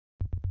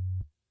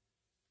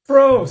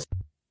Pros.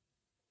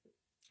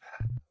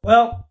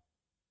 Well,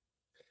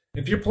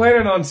 if you're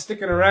planning on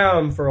sticking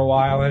around for a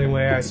while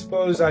anyway, I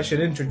suppose I should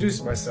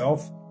introduce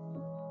myself.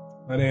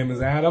 My name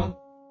is Adam.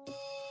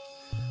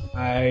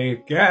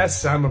 I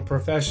guess I'm a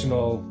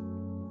professional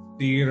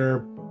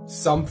theater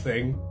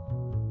something,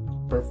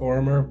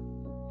 performer,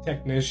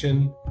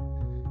 technician,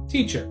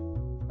 teacher.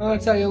 I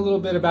want to tell you a little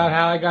bit about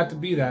how I got to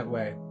be that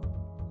way.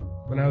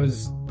 When I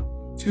was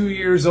 2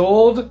 years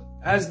old,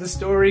 as the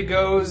story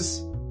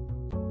goes,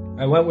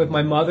 I went with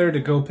my mother to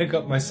go pick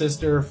up my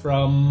sister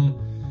from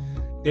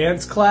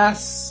dance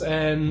class,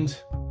 and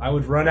I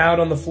would run out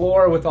on the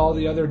floor with all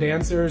the other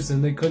dancers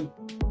and they couldn't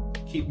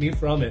keep me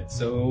from it.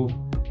 So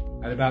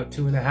at about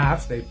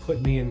 2.5, they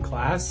put me in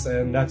class,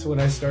 and that's when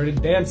I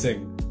started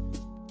dancing.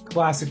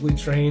 Classically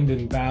trained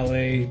in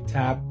ballet,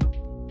 tap.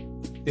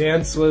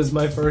 Dance was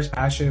my first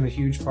passion, a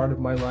huge part of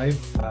my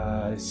life.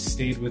 I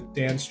stayed with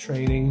dance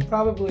training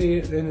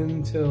probably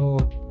until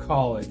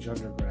college,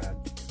 undergrad.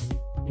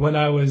 When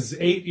I was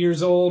 8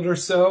 years old or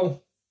so,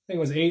 I think it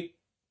was 8,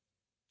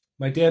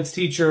 my dance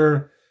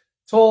teacher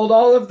told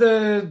all of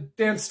the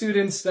dance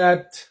students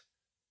that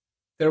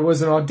there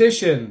was an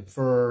audition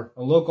for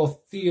a local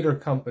theater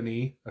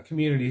company, a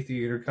community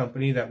theater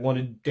company that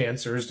wanted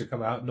dancers to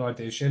come out and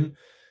audition.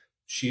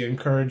 She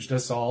encouraged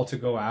us all to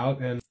go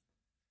out, and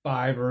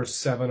 5 or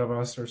 7 of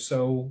us or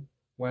so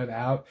went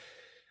out.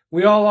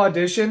 We all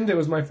auditioned. It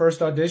was my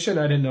first audition.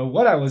 I didn't know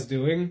what I was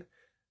doing.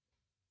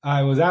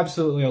 I was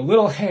absolutely a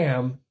little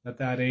ham at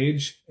that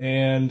age,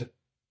 and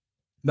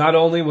not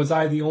only was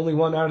I the only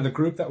one out of the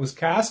group that was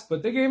cast,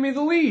 but they gave me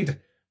the lead.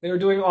 They were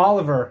doing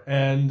Oliver,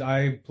 and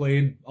I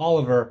played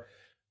Oliver.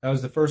 That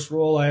was the first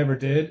role I ever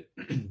did,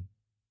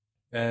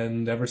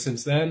 and ever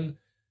since then,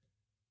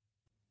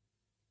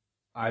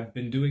 I've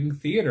been doing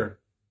theater.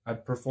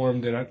 I've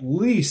performed in at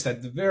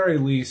the very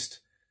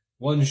least,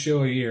 1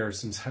 show a year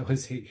since I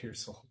was 8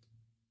 years old.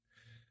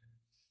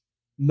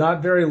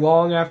 Not very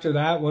long after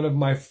that, one of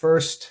my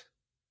first,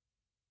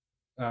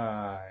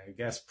 I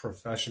guess,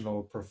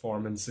 professional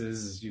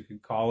performances, as you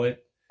could call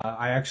it,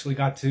 I actually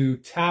got to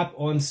tap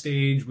on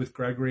stage with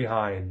Gregory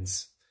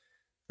Hines.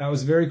 That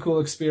was a very cool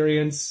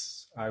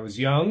experience. I was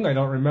young. I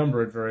don't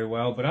remember it very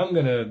well, but I'm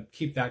going to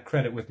keep that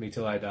credit with me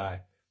till I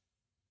die.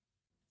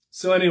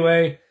 So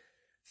anyway,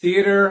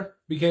 theater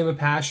became a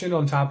passion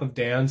on top of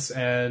dance,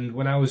 and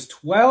when I was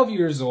 12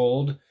 years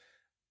old,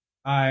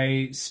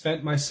 I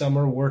spent my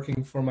summer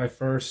working for my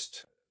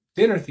first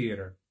dinner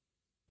theater,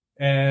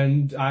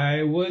 and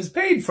I was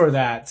paid for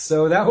that.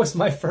 So that was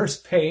my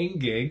first paying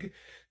gig.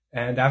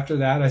 And after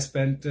that, I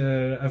spent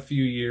a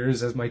few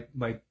years, as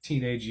my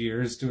teenage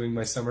years, doing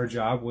my summer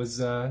job was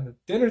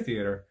dinner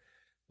theater,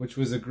 which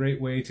was a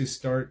great way to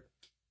start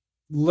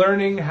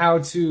learning how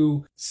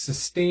to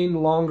sustain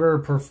longer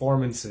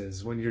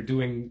performances when you're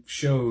doing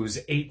shows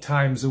 8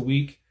 times a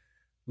week.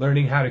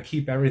 Learning how to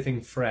keep everything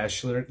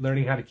fresh,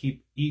 learning how to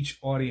keep each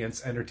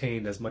audience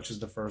entertained as much as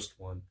the first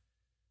one.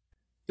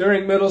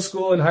 During middle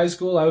school and high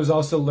school, I was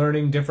also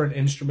learning different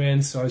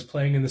instruments. So I was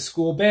playing in the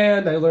school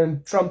band. I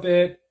learned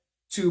trumpet,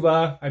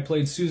 tuba. I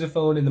played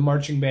sousaphone in the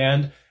marching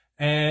band.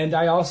 And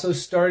I also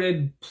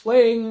started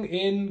playing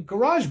in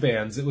garage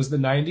bands. It was the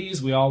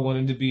 90s. We all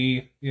wanted to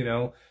be,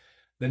 the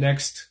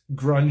next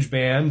grunge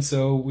band.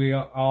 So we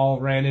all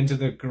ran into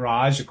the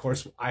garage. Of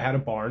course, I had a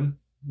barn.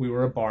 We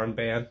were a barn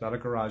band, not a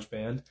garage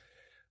band.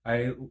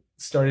 I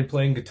started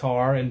playing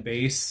guitar and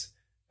bass,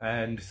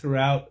 and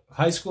throughout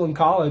high school and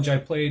college, I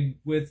played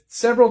with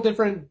several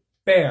different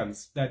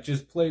bands that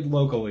just played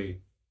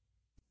locally.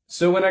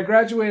 So when I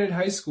graduated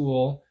high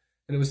school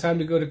and it was time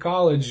to go to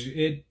college,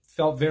 it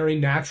felt very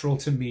natural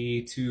to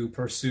me to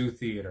pursue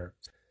theater.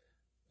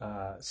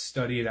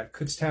 Studied at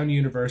Kutztown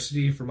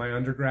University for my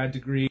undergrad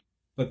degree,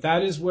 but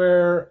that is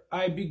where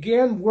I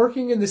began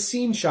working in the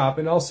scene shop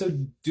and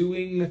also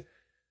doing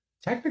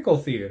technical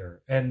theater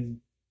and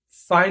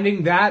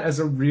finding that as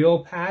a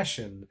real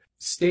passion.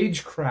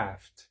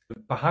 Stagecraft,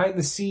 behind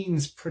the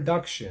scenes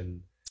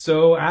production.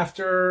 So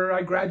after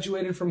I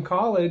graduated from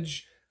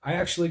college, I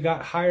actually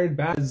got hired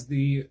back as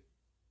the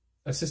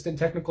assistant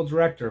technical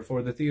director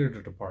for the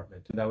theater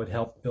department. That would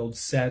help build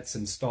sets,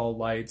 install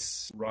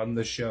lights, run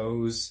the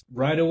shows.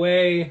 Right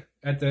away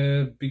at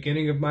the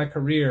beginning of my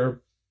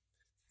career,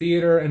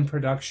 theater and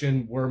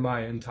production were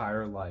my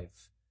entire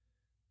life.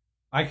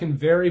 I can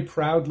very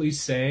proudly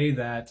say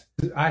that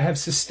I have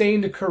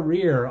sustained a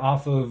career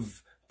off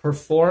of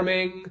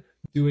performing,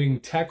 doing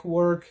tech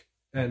work,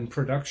 and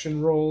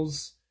production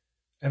roles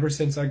ever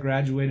since I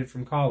graduated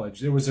from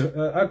college. There was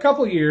a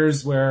couple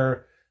years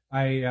where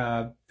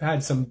I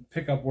had some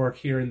pickup work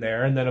here and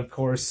there, and then of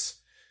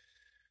course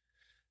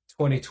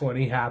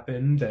 2020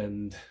 happened,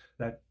 and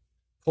that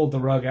pulled the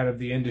rug out of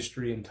the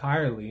industry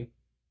entirely.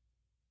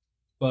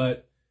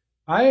 But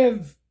I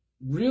have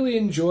really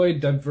enjoyed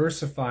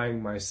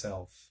diversifying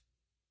myself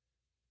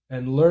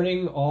and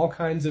learning all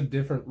kinds of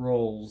different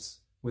roles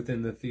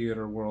within the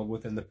theater world,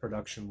 within the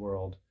production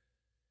world.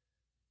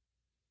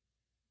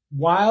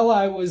 While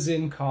I was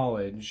in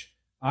college,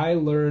 I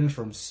learned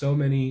from so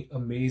many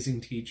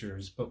amazing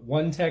teachers, but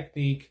one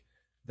technique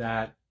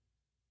that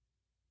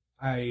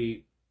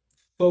I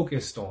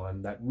focused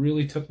on that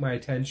really took my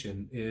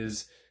attention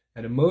is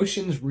an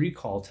emotions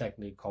recall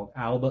technique called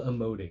Alba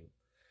emoting.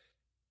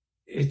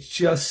 It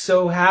just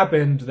so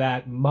happened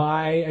that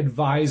my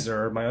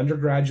advisor, my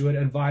undergraduate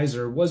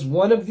advisor, was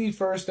one of the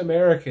first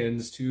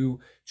Americans to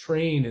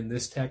train in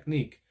this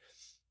technique.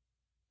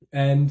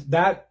 And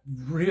that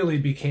really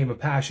became a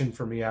passion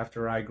for me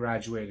after I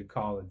graduated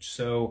college.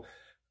 So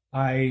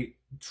I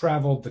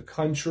traveled the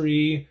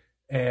country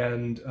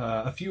and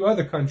a few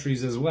other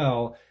countries as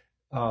well,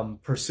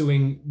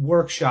 pursuing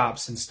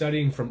workshops and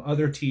studying from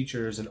other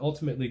teachers, and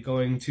ultimately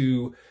going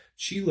to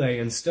Chile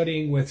and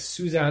studying with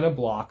Susanna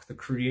Block, the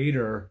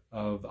creator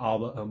of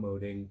Alba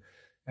emoting,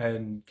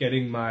 and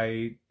getting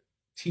my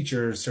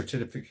teacher's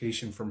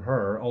certification from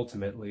her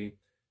ultimately.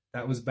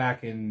 That was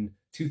back in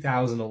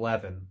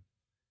 2011.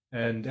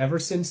 And ever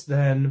since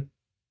then,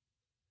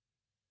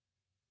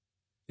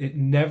 it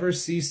never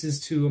ceases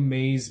to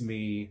amaze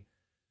me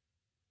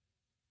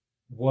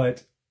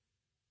what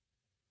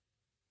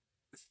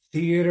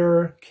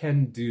theater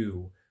can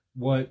do,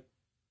 what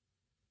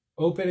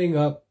opening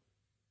up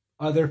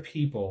other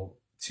people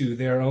to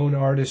their own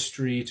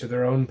artistry, to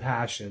their own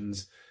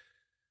passions,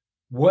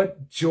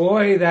 what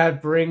joy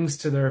that brings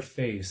to their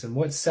face, and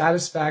what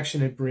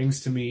satisfaction it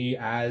brings to me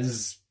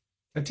as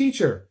a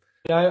teacher.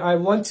 I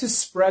want to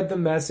spread the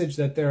message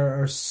that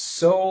there are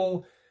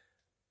so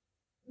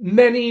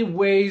many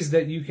ways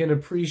that you can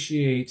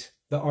appreciate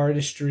the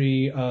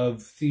artistry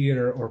of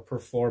theater or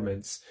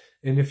performance.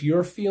 And if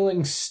you're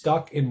feeling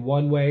stuck in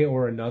one way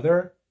or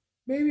another,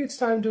 maybe it's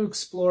time to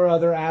explore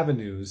other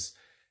avenues.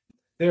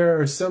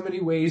 There are so many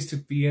ways to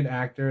be an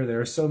actor.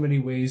 There are so many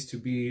ways to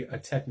be a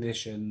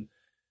technician.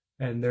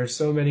 And there are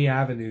so many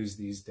avenues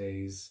these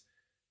days.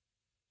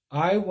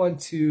 I want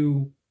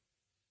to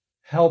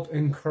help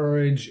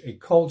encourage a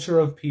culture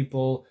of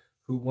people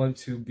who want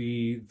to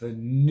be the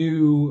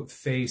new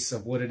face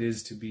of what it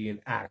is to be an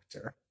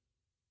actor.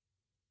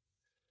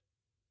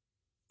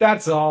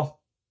 That's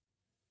all.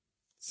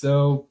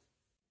 So,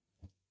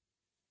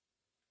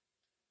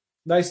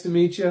 nice to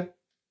meet you.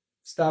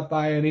 Stop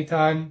by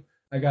anytime.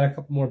 I got a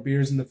couple more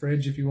beers in the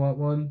fridge if you want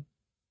one.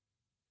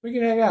 We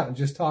can hang out and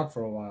just talk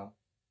for a while.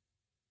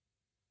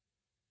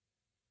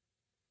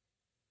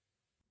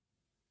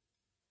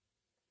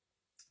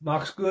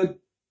 Macht's gut.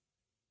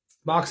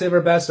 Macht's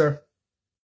immer besser.